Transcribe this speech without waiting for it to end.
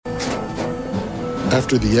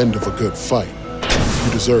After the end of a good fight,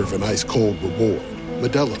 you deserve an ice-cold reward.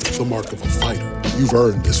 Modelo is the mark of a fighter. You've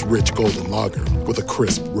earned this rich golden lager with a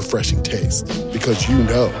crisp, refreshing taste. Because you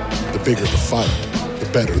know, the bigger the fight, the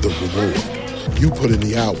better the reward. You put in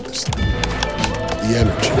the hours, the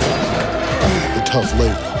energy, the tough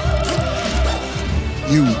labor.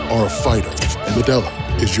 You are a fighter, and Modelo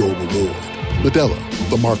is your reward. Modelo,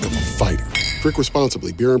 the mark of a fighter. Drink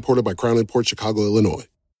responsibly. Beer imported by Crown Imports, Chicago, Illinois.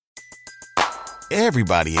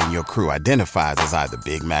 Everybody in your crew identifies as either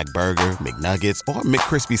Big Mac Burger, McNuggets, or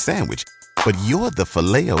McCrispy Sandwich. But you're the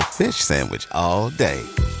Filet-O-Fish Sandwich all day.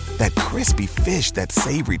 That crispy fish, that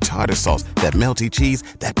savory tartar sauce, that melty cheese,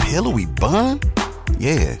 that pillowy bun.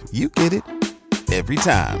 Yeah, you get it. Every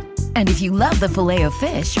time. And if you love the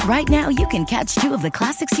Filet-O-Fish, right now you can catch two of the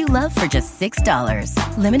classics you love for just $6.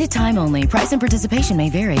 Limited time only. Price and participation may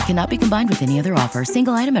vary. Cannot be combined with any other offer.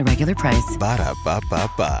 Single item at regular price.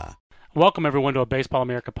 Ba-da-ba-ba-ba. Welcome, everyone, to a Baseball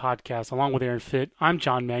America podcast. Along with Aaron Fitt, I'm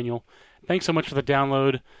John Manuel. Thanks so much for the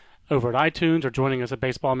download over at iTunes or joining us at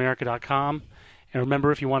baseballamerica.com. And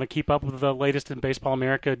remember, if you want to keep up with the latest in Baseball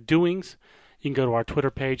America doings, you can go to our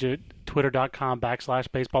Twitter page at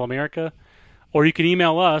twitter.com/baseballamerica. Or you can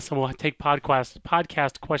email us, and we'll take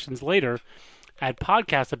podcast questions later at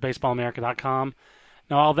podcast@baseballamerica.com.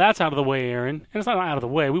 Now, all that's out of the way, Aaron, and it's not out of the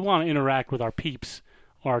way. We want to interact with our peeps,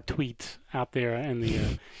 or our tweets out there in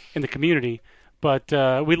the community. But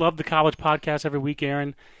we love the college podcast every week,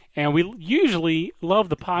 Aaron, and we usually love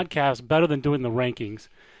the podcast better than doing the rankings.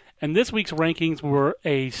 And this week's rankings were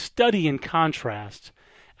a study in contrast,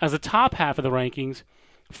 as the top half of the rankings,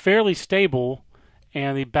 fairly stable,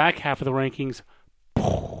 and the back half of the rankings,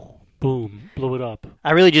 boom, blew it up.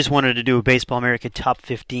 I really just wanted to do a Baseball America Top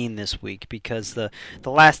 15 this week because the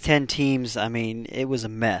last 10 teams, I mean, it was a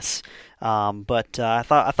mess. But I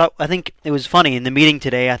think it was funny in the meeting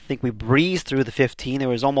today. I think we breezed through the 15. There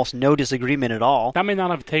was almost no disagreement at all. That may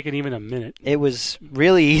not have taken even a minute. It was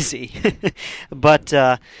really easy. But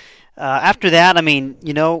after that, I mean,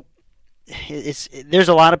 you know, there's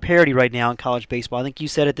a lot of parity right now in college baseball. I think you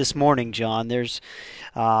said it this morning, John. There's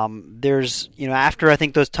you know, after I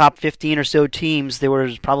think those top 15 or so teams, there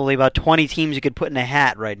was probably about 20 teams you could put in a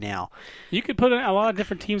hat right now. You could put in a lot of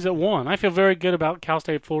different teams at one. I feel very good about Cal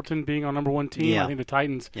State Fullerton being our number one team. Yeah. I think the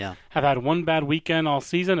Titans Yeah. have had one bad weekend all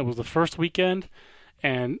season. It was the first weekend,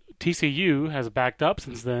 and TCU has backed up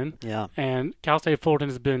since then. Yeah. And Cal State Fullerton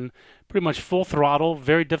has been pretty much full throttle.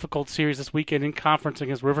 Very difficult series this weekend in conference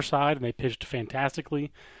against Riverside, and they pitched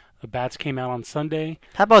fantastically. The bats came out on Sunday.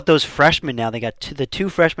 How about those freshmen now? They got the two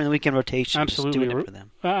freshmen in the weekend rotation. Absolutely, Just doing it for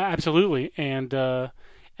them. Absolutely, and to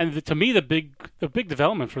me, the big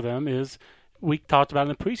development for them is we talked about in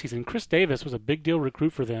the preseason. Chris Davis was a big deal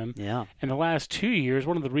recruit for them. Yeah. In the last 2 years,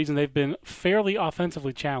 one of the reasons they've been fairly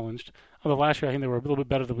offensively challenged. Although last year I think they were a little bit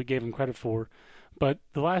better than we gave them credit for, but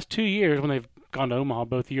the last 2 years when they've gone to Omaha,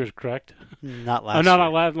 both years, correct? Not last year.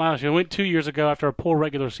 Not last year. It went 2 years ago after a poor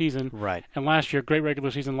regular season. Right. And last year, great regular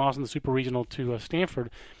season, loss in the Super Regional to Stanford.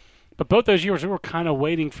 But both those years, we were kind of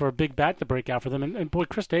waiting for a big bat to break out for them. And boy,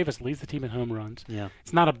 Chris Davis leads the team in home runs. Yeah.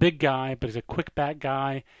 It's not a big guy, but he's a quick bat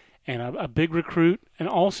guy and a big recruit, and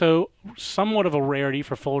also somewhat of a rarity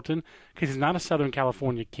for Fullerton because he's not a Southern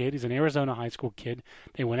California kid. He's an Arizona high school kid.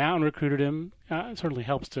 They went out and recruited him. It certainly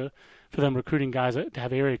helps for them recruiting guys to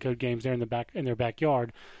have area code games there in their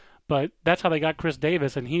backyard. But that's how they got Chris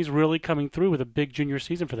Davis, and he's really coming through with a big junior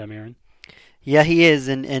season for them, Aaron. Yeah, he is,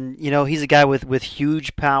 and you know, he's a guy with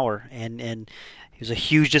huge power, and he was a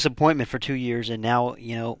huge disappointment for 2 years, and now,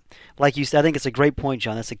 you know, like you said, I think it's a great point,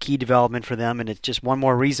 John. That's a key development for them, and it's just one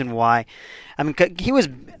more reason why. I mean, he was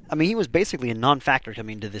basically a non-factor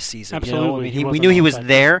coming into this season. Absolutely, you know? I mean, we knew he was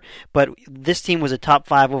there, but this team was a top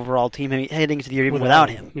 5 overall team heading into the year even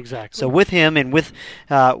without him. Exactly. So with him and with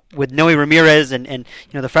Noe Ramirez and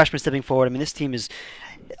you know the freshmen stepping forward, I mean, this team is.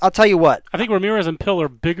 I'll tell you what. I think Ramirez and Pill are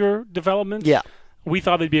bigger developments. Yeah. We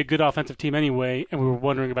thought they'd be a good offensive team anyway, and we were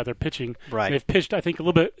wondering about their pitching. Right. They've pitched, I think, a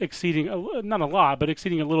little bit exceeding, not a lot, but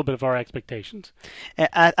exceeding a little bit of our expectations.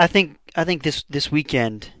 I think this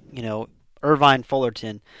weekend, you know, Irvine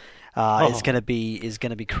Fullerton is going to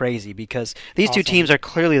be crazy because these two teams are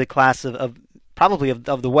clearly the class of probably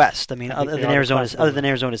of the West. I mean, other than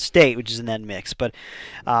Arizona State, which is in that mix, but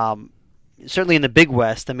certainly in the Big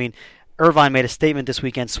West. I mean, Irvine made a statement this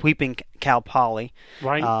weekend, sweeping Cal Poly.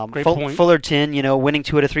 Right, great point. Fullerton, winning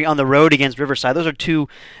 2 out of 3 on the road against Riverside. Those are 2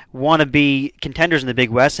 wannabe contenders in the Big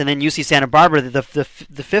West. And then UC Santa Barbara, the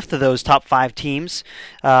fifth of those top 5 teams,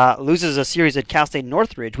 loses a series at Cal State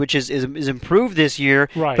Northridge, which is improved this year.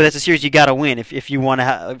 Right. But that's a series you got to win if you want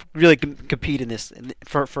to really compete in this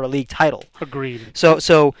for a league title. Agreed.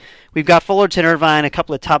 So we've got Fullerton, Irvine, a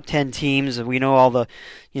couple of top 10 teams, and we know all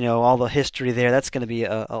the history there. That's going to be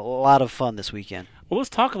a lot of fun this weekend. Well, let's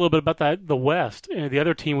talk a little bit about the West. The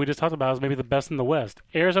other team we just talked about is maybe the best in the West,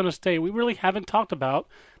 Arizona State. We really haven't talked about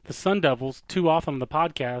the Sun Devils too often on the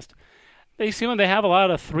podcast. They seem like they have a lot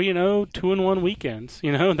of 3-0, 2-1 weekends.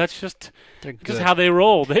 That's just how they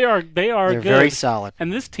roll. They are They're good. Very solid.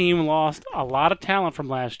 And this team lost a lot of talent from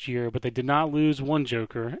last year, but they did not lose one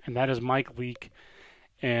joker, and that is Mike Leake.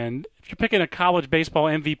 And if you're picking a college baseball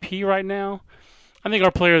MVP right now, I think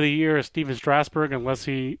our player of the year is Steven Strasburg, unless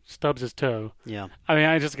he stubs his toe. Yeah. I mean,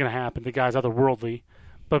 it's just going to happen. The guy's otherworldly.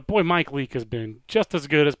 But, boy, Mike Leake has been just as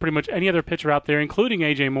good as pretty much any other pitcher out there, including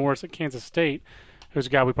A.J. Morris at Kansas State, who's a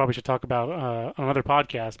guy we probably should talk about on another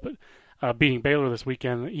podcast, but beating Baylor this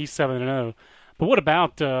weekend. He's 7-0. But what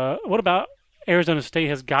about Arizona State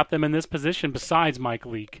has got them in this position besides Mike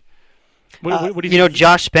Leake? What do you think?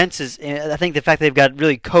 Josh Spence is. I think the fact they've got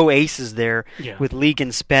really co-aces there with Leake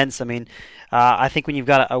and Spence. I mean, I think when you've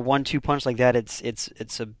got a 1-2 punch like that,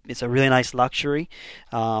 it's a really nice luxury.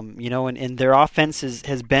 And their offense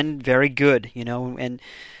has been very good. And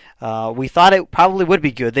we thought it probably would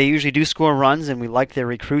be good. They usually do score runs, and we like their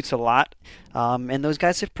recruits a lot. And those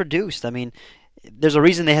guys have produced. I mean, there's a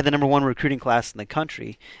reason they had the number 1 recruiting class in the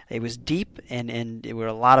country. It was deep, and there were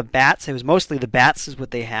a lot of bats. It was mostly the bats is what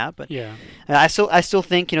they have. But yeah, I still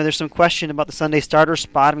think there's some question about the Sunday starter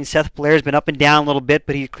spot. I mean, Seth Blair's been up and down a little bit,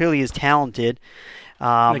 but he clearly is talented.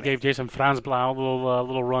 They gave Jason Franzblau a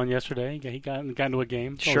little run yesterday. He got into a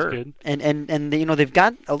game. Sure. Good. And they've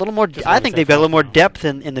got a little more. I think they've got a little more depth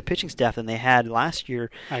in the pitching staff than they had last year.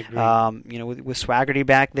 I agree. With Swaggerty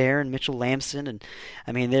back there and Mitchell Lamson, and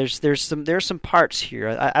I mean, there's some parts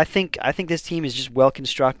here. I think this team is just well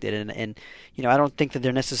constructed, and I don't think that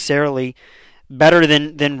they're necessarily better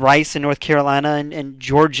than Rice in North Carolina and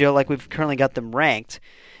Georgia like we've currently got them ranked.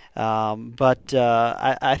 But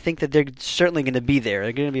I think that they're certainly going to be there.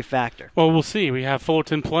 They're going to be a factor. Well, we'll see. We have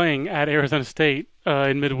Fullerton playing at Arizona State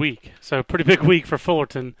in midweek, so pretty big week for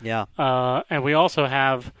Fullerton. Yeah. And we also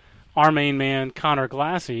have our main man, Connor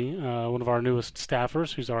Glassy, one of our newest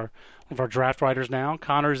staffers, who's one of our draft writers now.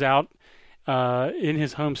 Connor's out in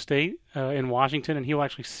his home state in Washington, and he'll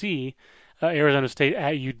actually see Arizona State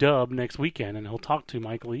at UW next weekend, and he'll talk to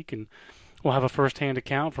Mike Leake, and we'll have a first-hand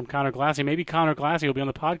account from Connor Glassy. Maybe Connor Glassy will be on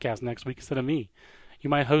the podcast next week instead of me. You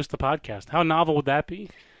might host the podcast. How novel would that be?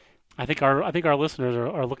 I think our listeners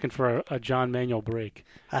are looking for a John Manuel break.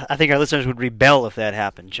 I think our listeners would rebel if that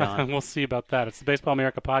happened, John. We'll see about that. It's the Baseball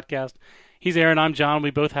America podcast. He's Aaron. I'm John. We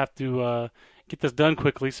both have to get this done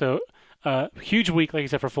quickly. So huge week, like you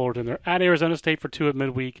said, for Fullerton. They're at Arizona State for 2 at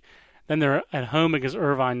midweek. Then they're at home against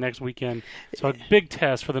Irvine next weekend. So a big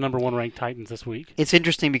test for the number 1 ranked Titans this week. It's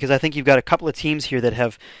interesting because I think you've got a couple of teams here that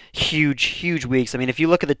have huge weeks. I mean, if you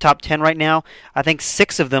look at the top 10 right now, I think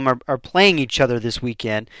 6 of them are playing each other this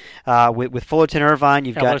weekend. With Fullerton, Irvine,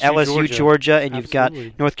 you've got LSU, Georgia, and you've got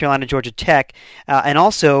North Carolina, Georgia Tech. And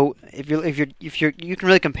also, if you can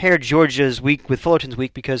really compare Georgia's week with Fullerton's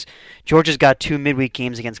week because Georgia's got 2 midweek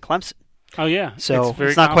games against Clemson. Oh yeah, so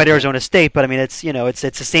it's not quite Arizona State, but I mean it's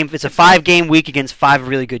the same. It's a 5-game week against 5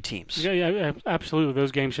 really good teams. Yeah, absolutely.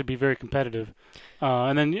 Those games should be very competitive.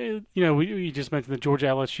 And then we just mentioned the Georgia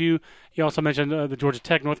LSU. You also mentioned the Georgia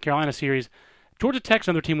Tech North Carolina series. Georgia Tech's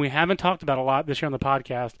another team we haven't talked about a lot this year on the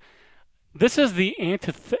podcast. This is the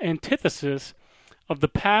antithesis of the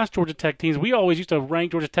past Georgia Tech teams. We always used to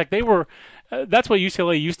rank Georgia Tech. They were that's what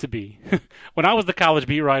UCLA used to be. When I was the college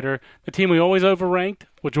beat writer, the team we always overranked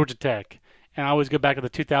was Georgia Tech. And I always go back to the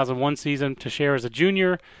 2001 season. Teixeira is a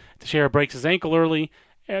junior. Teixeira breaks his ankle early.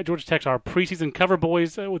 Georgia Tech's our preseason cover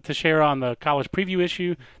boys with Teixeira on the college preview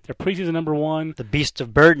issue. They're preseason number 1. The Beast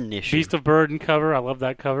of Burden issue. Beast of Burden cover. I love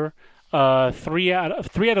that cover. 3 out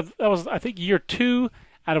of that was I think year 2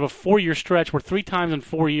 out of a 4-year stretch where 3 times in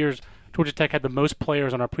 4 years Georgia Tech had the most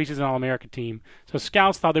players on our preseason All-America team. So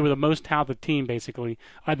scouts thought they were the most talented team, basically.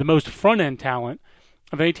 Had the most front-end talent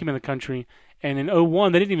of any team in the country. And in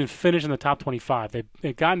 2001, they didn't even finish in the top 25.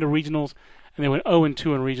 They got into regionals, and they went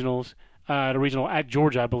 0-2 in regionals. At a regional at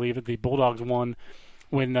Georgia, I believe, that the Bulldogs won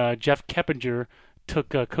when Jeff Keppinger took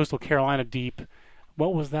Coastal Carolina deep.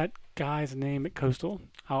 What was that guy's name at Coastal?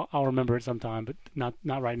 I'll remember it sometime, but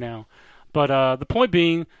not right now. But the point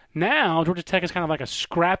being, now Georgia Tech is kind of like a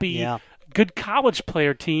scrappy, good college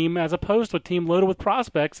player team as opposed to a team loaded with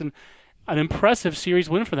prospects, and an impressive series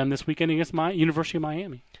win for them this weekend against University of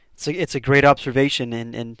Miami. It's a great observation,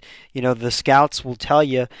 and the scouts will tell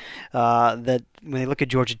you that when they look at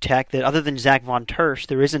Georgia Tech, that other than Zach Von Tersch,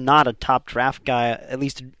 there is not a top draft guy, at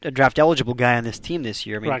least a draft eligible guy on this team this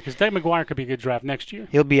year. I mean, right, because Dave McGuire could be a good draft next year.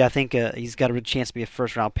 He'll be, I think, he's got a chance to be a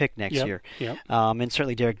first-round pick next year. Yep. And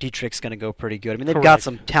certainly Derek Dietrich's going to go pretty good. I mean, they've Correct. got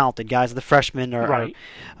some talented guys. The freshmen are, right.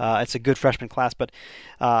 It's a good freshman class, but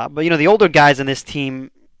the older guys in this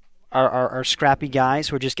team are scrappy guys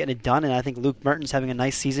who are just getting it done, and I think Luke Merton's having a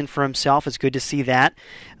nice season for himself. It's good to see that.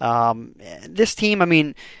 This team, I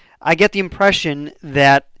mean, I get the impression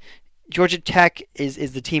that Georgia Tech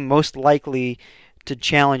is the team most likely to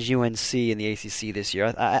challenge UNC in the ACC this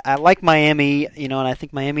year. I like Miami, and I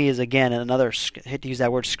think Miami is, again, another, I hate to use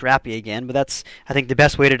that word scrappy again, but that's, I think, the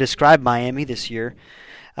best way to describe Miami this year.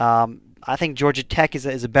 I think Georgia Tech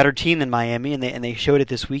is a better team than Miami, and they showed it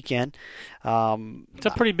this weekend. It's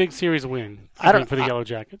a pretty big series win, I think, for the Yellow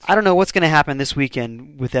Jackets. I don't know what's going to happen this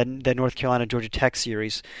weekend with that North Carolina-Georgia Tech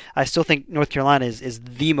series. I still think North Carolina is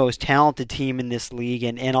the most talented team in this league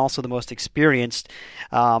and also the most experienced.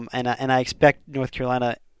 And I expect North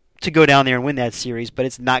Carolina to go down there and win that series, but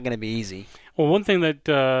it's not going to be easy. Well, one thing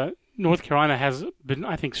that North Carolina has been,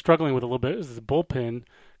 I think, struggling with a little bit is the bullpen.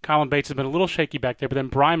 Colin Bates has been a little shaky back there, but then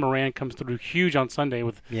Brian Moran comes through huge on Sunday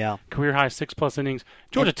with career-high 6+ innings.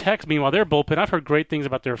 Georgia Tech, meanwhile, their bullpen, I've heard great things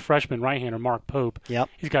about their freshman right-hander, Mark Pope. Yep.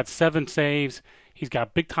 He's got 7 saves. He's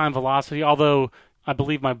got big-time velocity, although I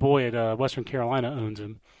believe my boy at Western Carolina owns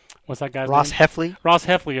him. What's that guy's Ross name? Heffley? Ross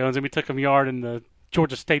Heffley owns him. He took him yard in the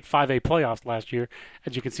Georgia State 5A playoffs last year,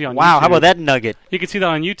 as you can see on YouTube. Wow, how about that nugget? You can see that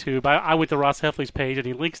on YouTube. I went to Ross Heffley's page, and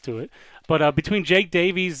he links to it. But between Jake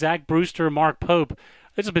Davies, Zach Brewster, Mark Pope,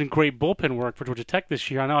 this has been great bullpen work for Georgia Tech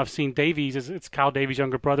this year. I know I've seen Davies. It's Kyle Davies'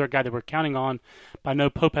 younger brother, a guy that we're counting on. But I know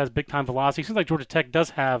Pope has big-time velocity. It seems like Georgia Tech does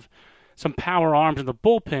have some power arms in the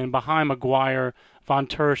bullpen behind McGuire, Von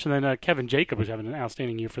Tersch, and then Kevin Jacobs was having an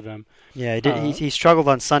outstanding year for them. Yeah, he did. He struggled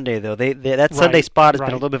on Sunday, though. That Sunday spot has been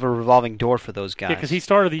a little bit of a revolving door for those guys. Yeah, because he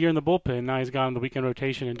started the year in the bullpen. Now he's gone in the weekend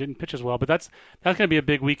rotation and didn't pitch as well. But that's going to be a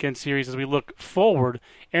big weekend series as we look forward.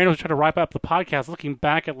 Aaron was trying to wrap up the podcast. Looking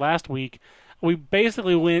back at last week, we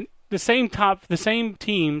basically went the same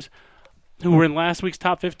teams who were in last week's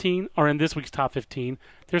top 15 are in this week's top 15.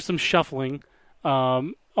 There's some shuffling.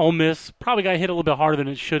 Ole Miss probably got hit a little bit harder than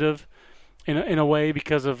it should have in a way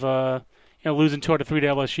because of losing 2 out of 3 to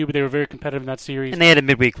LSU, but they were very competitive in that series. And they had a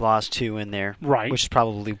midweek loss, too, in there, right, which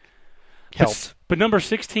probably helped. But number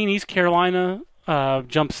 16, East Carolina,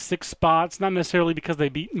 jumped 6 spots, not necessarily because they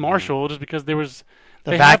beat Marshall, just because they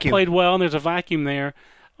have played well and there's a vacuum there.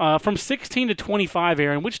 From 16 to 25,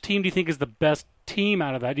 Aaron, which team do you think is the best team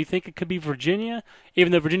out of that? Do you think it could be Virginia,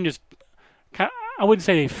 even though Virginia's I wouldn't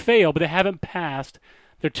say they failed, but they haven't passed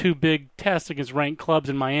their 2 big tests against ranked clubs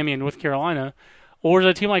in Miami and North Carolina? Or is it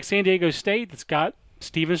a team like San Diego State that's got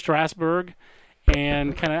Steven Strasburg,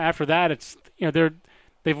 and kind of after that, it's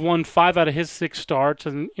they've won 5 out of his 6 starts,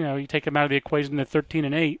 and you take them out of the equation, they're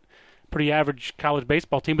 13-8, pretty average college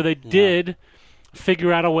baseball team, but they did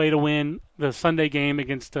figure out a way to win the Sunday game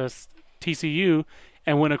against TCU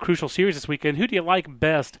and win a crucial series this weekend. Who do you like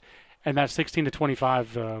best in that 16 to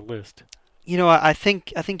 25 list? I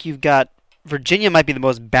think you've got Virginia might be the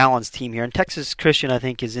most balanced team here, and Texas Christian I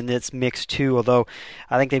think is in its mix too. Although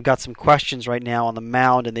I think they've got some questions right now on the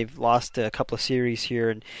mound, and they've lost a couple of series here.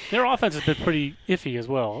 And their offense has been pretty iffy as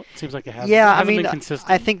well. It seems like it has. Yeah, been consistent.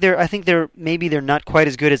 I think they're not quite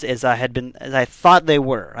as good as I thought they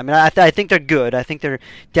were. I mean, I think they're good. I think they're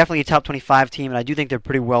definitely a top 25 team, and I do think they're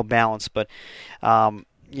pretty well balanced. But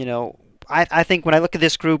I think when I look at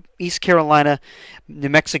this group, East Carolina, New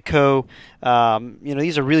Mexico,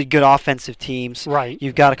 these are really good offensive teams. Right.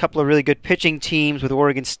 You've got a couple of really good pitching teams with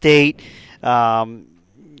Oregon State. Not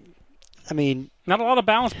a lot of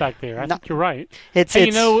balance back there. I think you're right.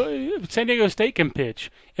 San Diego State can pitch.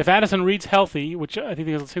 If Addison Reed's healthy, which I think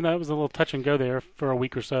that was a little touch and go there for a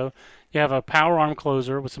week or so, you have a power arm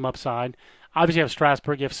closer with some upside. Obviously, you have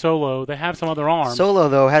Strasburg, you have Solo. They have some other arms. Solo,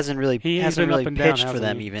 though, hasn't really pitched for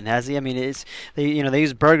them even, has he? I mean, they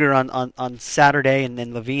use Berger on Saturday and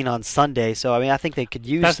then Levine on Sunday. So I think they could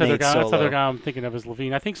use Solo. That's the other guy I'm thinking of is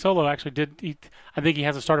Levine. I think Solo actually did. I think he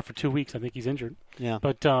hasn't started for 2 weeks. I think he's injured. Yeah.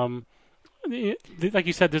 But like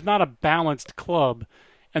you said, there's not a balanced club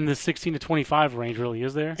in the 16 to 25 range, really,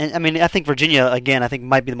 is there? And I think Virginia again. I think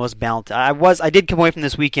might be the most balanced. I did come away from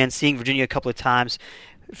this weekend seeing Virginia a couple of times,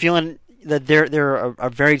 feeling that they're a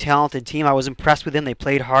very talented team. I was impressed with them. They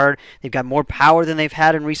played hard. They've got more power than they've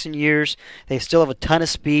had in recent years. They still have a ton of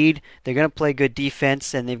speed. They're going to play good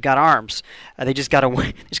defense, and they've got arms. They just got to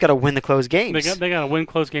win. Just got to win the close games. They got to win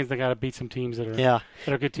close games. They got to beat some teams that are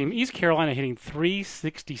a good team. East Carolina hitting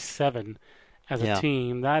 .367 as a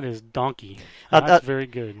team. That is donkey. That's very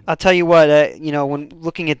good. I'll tell you what. When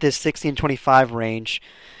looking at this 16-25 range,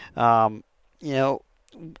 there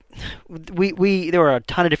were a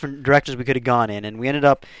ton of different directions we could have gone in, and we ended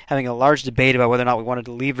up having a large debate about whether or not we wanted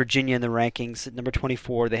to leave Virginia in the rankings at number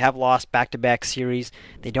 24. They have lost back-to-back series.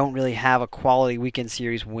 They don't really have a quality weekend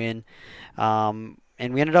series win, and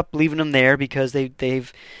we ended up leaving them there because they've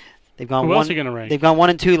gone Who else are you gonna rank? They've gone 1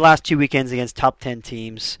 and 2 the last 2 weekends against top 10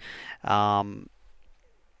 teams.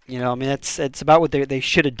 It's about what they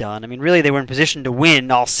should have done. I mean, really, they were in position to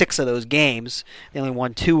win all 6 of those games. They only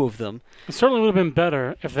won 2 of them. It certainly would have been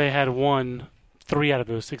better if they had won 3 out of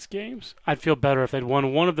those 6 games. I'd feel better if they'd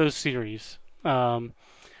won one of those series. But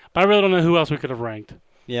I really don't know who else we could have ranked.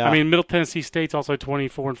 Yeah. I mean, Middle Tennessee State's also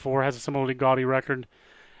 24-4, has a similarly gaudy record.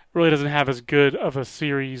 Really doesn't have as good of a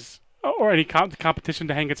series or any competition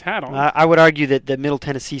to hang its hat on. I would argue that the Middle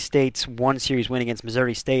Tennessee State's 1 series win against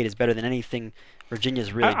Missouri State is better than anything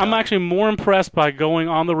Virginia's really done. I'm actually more impressed by going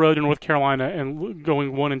on the road in North Carolina and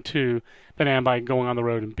going 1 and 2 than I am by going on the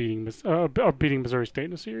road and beating Missouri State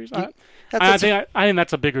in a series. I think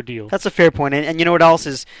that's a bigger deal. That's a fair point. And you know what else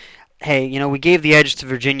is? Hey, we gave the edge to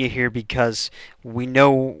Virginia here because we know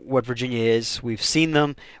what Virginia is. We've seen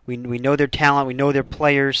them. We know their talent. We know their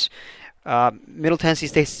players. Middle Tennessee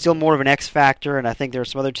State's still more of an X factor, and I think there are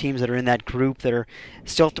some other teams that are in that group that are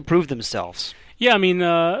still have to prove themselves. Yeah, I mean,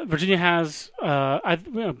 Virginia has,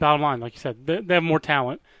 bottom line, like you said, they have more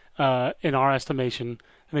talent in our estimation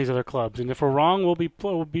than these other clubs. And if we're wrong, it'll be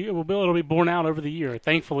borne out over the year.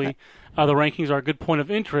 Thankfully, the rankings are a good point of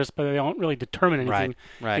interest, but they don't really determine anything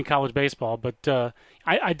in college baseball. But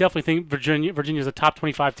I definitely think Virginia is a top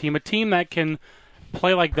 25 team, a team that can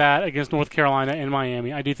play like that against North Carolina and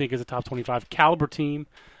Miami. I do think is a top 25 caliber team,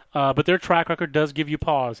 but their track record does give you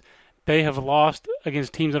pause. They have lost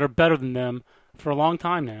against teams that are better than them for a long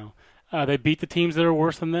time now. They beat the teams that are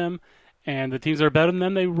worse than them, and the teams that are better than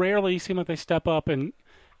them, they rarely seem like they step up and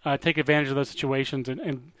take advantage of those situations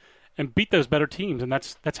and beat those better teams. And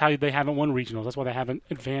that's how they haven't won regionals. That's why they haven't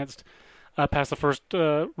advanced past the first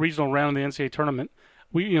regional round of the NCAA tournament.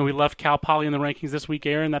 We left Cal Poly in the rankings this week,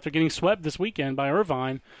 Aaron, after getting swept this weekend by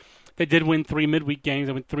Irvine. They did win 3 midweek games.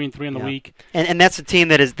 They went 3-3 in the week. And that's a team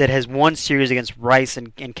that has won series against Rice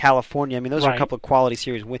and California. I mean, those are a couple of quality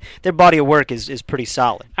series. Their body of work is pretty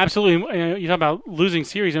solid. Absolutely. You talk about losing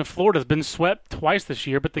series, and Florida's been swept twice this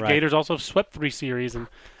year, but the Gators also have swept 3 series. And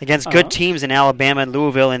against good teams in Alabama and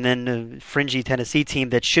Louisville, and then a fringy Tennessee team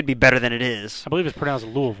that should be better than it is. I believe it's pronounced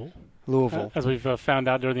Louisville. As we've found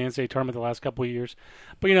out during the NCAA tournament the last couple of years.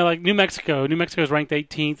 But, like New Mexico is ranked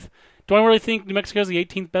 18th. Do I really think New Mexico is the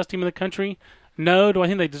 18th best team in the country? No. Do I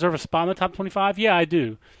think they deserve a spot in the top 25? Yeah, I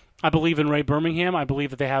do. I believe in Ray Birmingham. I believe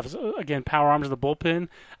that they have, again, power arms in the bullpen.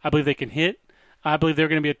 I believe they can hit. I believe they're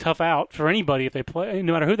going to be a tough out for anybody if they play,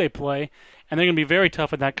 no matter who they play. And they're going to be very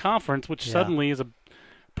tough in that conference, which suddenly is a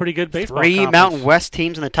pretty good baseball conference. 3 Mountain West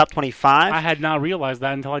teams in the top 25? I had not realized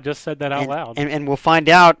that until I just said that out loud. And we'll find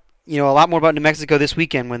out, a lot more about New Mexico this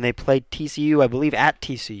weekend when they play TCU, I believe, at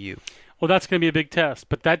TCU. Well, that's going to be a big test.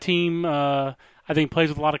 But that team, I think, plays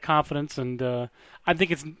with a lot of confidence, and I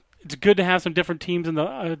think it's good to have some different teams in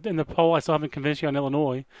the poll. I still haven't convinced you on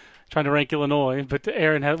Illinois, trying to rank Illinois, but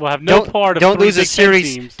Aaron will have no part of. Don't lose a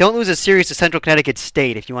series. Teams. Don't lose a series to Central Connecticut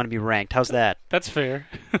State if you want to be ranked. How's that? That's fair.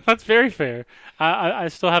 That's very fair. I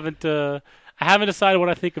still haven't. I haven't decided what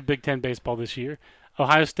I think of Big Ten baseball this year.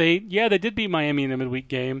 Ohio State, they did beat Miami in the midweek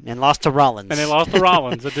game. And lost to Rollins.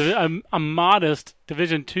 a modest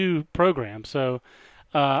Division II program. So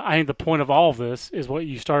I think the point of all of this is what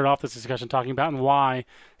you started off this discussion talking about and why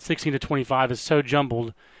 16 to 25 is so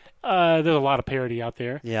jumbled. There's a lot of parity out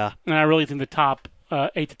there. Yeah. And I really think the top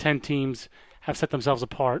 8 to 10 teams have set themselves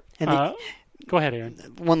apart. Go ahead, Aaron.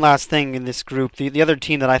 One last thing in this group. The other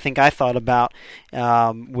team that I thought about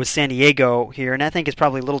was San Diego here, and I think it's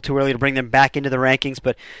probably a little too early to bring them back into the rankings,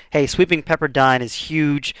 but hey, sweeping Pepperdine is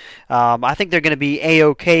huge. I think they're going to be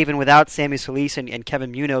A-OK even without Sammy Solis and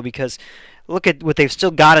Kevin Muno because look at what they've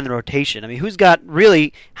still got in the rotation. I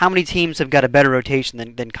mean, how many teams have got a better rotation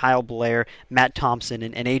than Kyle Blair, Matt Thompson,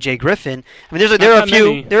 and A.J. Griffin? I mean, there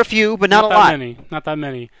are a few, but not a lot. Not that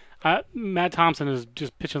many. Matt Thompson is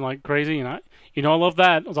just pitching like crazy, and I love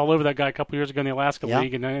that. I was all over that guy a couple years ago in the Alaska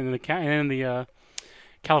League and in the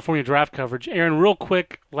California draft coverage. Aaron, real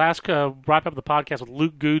quick, wrap up the podcast with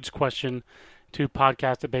Luke Good's question to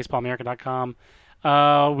podcast@baseballamerica.com.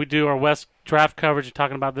 We do our West draft coverage,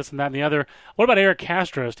 talking about this and that and the other. What about Eric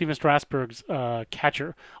Castro, Steven Strasburg's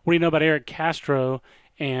catcher? What do you know about Eric Castro,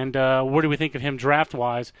 and what do we think of him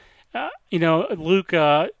draft-wise? Luke,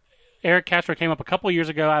 Eric Castro came up a couple of years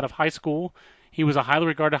ago out of high school. He was a highly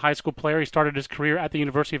regarded high school player. He started his career at the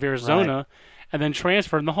University of Arizona and then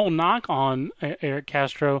transferred. And the whole knock on Eric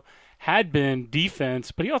Castro had been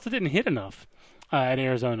defense, but he also didn't hit enough at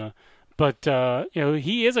Arizona. But,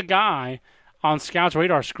 he is a guy on scouts'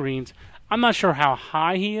 radar screens. I'm not sure how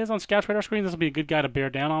high he is on scouts' radar screens. This will be a good guy to bear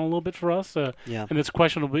down on a little bit for us. And this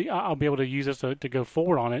question I'll be able to use this to go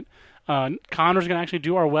forward on it. Connor's going to actually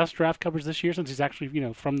do our West draft coverage this year since he's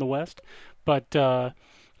actually from the West. But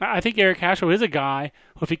I think Eric Castro is a guy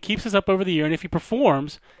who, if he keeps this up over the year and if he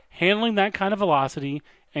performs, handling that kind of velocity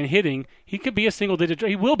and hitting, he could be a single-digit.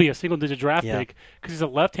 He will be a single-digit draft pick because he's a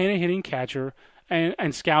left-handed hitting catcher.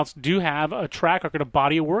 And scouts do have a track record, a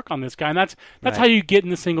body of work on this guy. And that's how you get in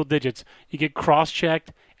the single digits. You get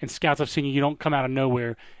cross-checked, and scouts have seen you don't come out of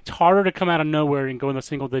nowhere. It's harder to come out of nowhere and go in the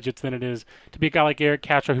single digits than it is to be a guy like Eric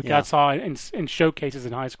Castro who got saw in showcases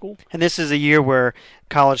in high school. And this is a year where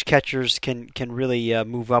college catchers can really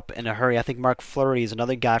move up in a hurry. I think Mark Fleury is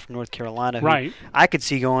another guy from North Carolina who I could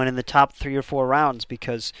see going in the top 3 or 4 rounds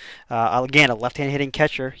because, again, a left-hand hitting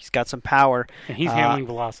catcher. He's got some power. And he's handling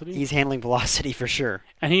velocity. He's handling velocity for sure.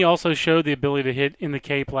 And he also showed the ability to hit in the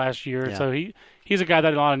Cape last year. Yeah. So he's a guy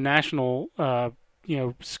that a lot of national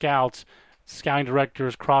scouts, scouting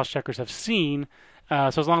directors, cross-checkers have seen. So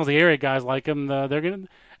as long as the area guys like him, that's going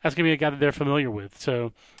to be a guy that they're familiar with.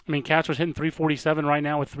 So, Castro's hitting .347 right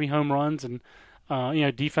now with 3 home runs. And,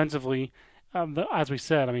 defensively, as we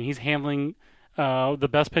said, he's handling the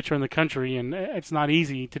best pitcher in the country, and it's not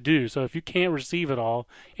easy to do. So if you can't receive it all,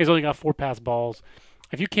 he's only got 4 pass balls.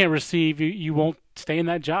 If you can't receive, you won't stay in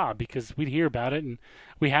that job because we'd hear about it, and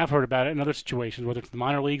we have heard about it in other situations, whether it's the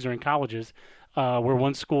minor leagues or in colleges, where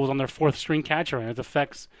one school is on their 4th string catcher and it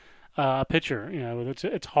affects a pitcher.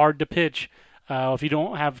 It's hard to pitch if you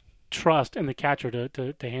don't have trust in the catcher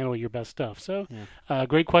to handle your best stuff. So,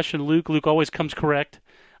 great question, Luke. Luke always comes correct.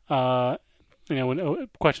 When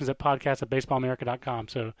questions at podcast@baseballamerica.com.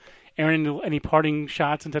 So, Aaron, any parting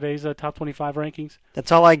shots in today's top 25 rankings? That's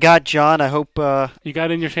all I got, John. I hope you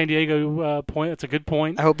got in your San Diego point. That's a good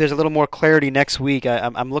point. I hope there's a little more clarity next week.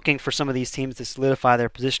 I'm looking for some of these teams to solidify their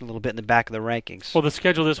position a little bit in the back of the rankings. Well, the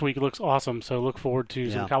schedule this week looks awesome, so look forward to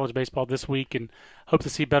some college baseball this week and hope to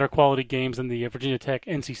see better quality games than the Virginia Tech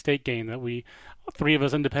NC State game that we 3 of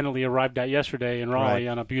us independently arrived at yesterday in Raleigh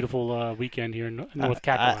on a beautiful weekend here in North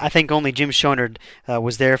Cackalack. I think only Jim Schonard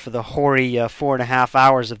was there for the hoary 4.5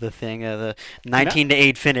 hours of the thing, the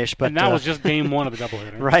 19-8 finish. But and that was just game 1 of the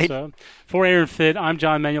doubleheader. Right. So, for Aaron Fitt, I'm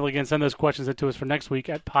John Manuel. Again, send those questions into us for next week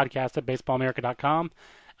at podcast@baseballamerica.com.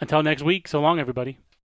 Until next week, so long, everybody.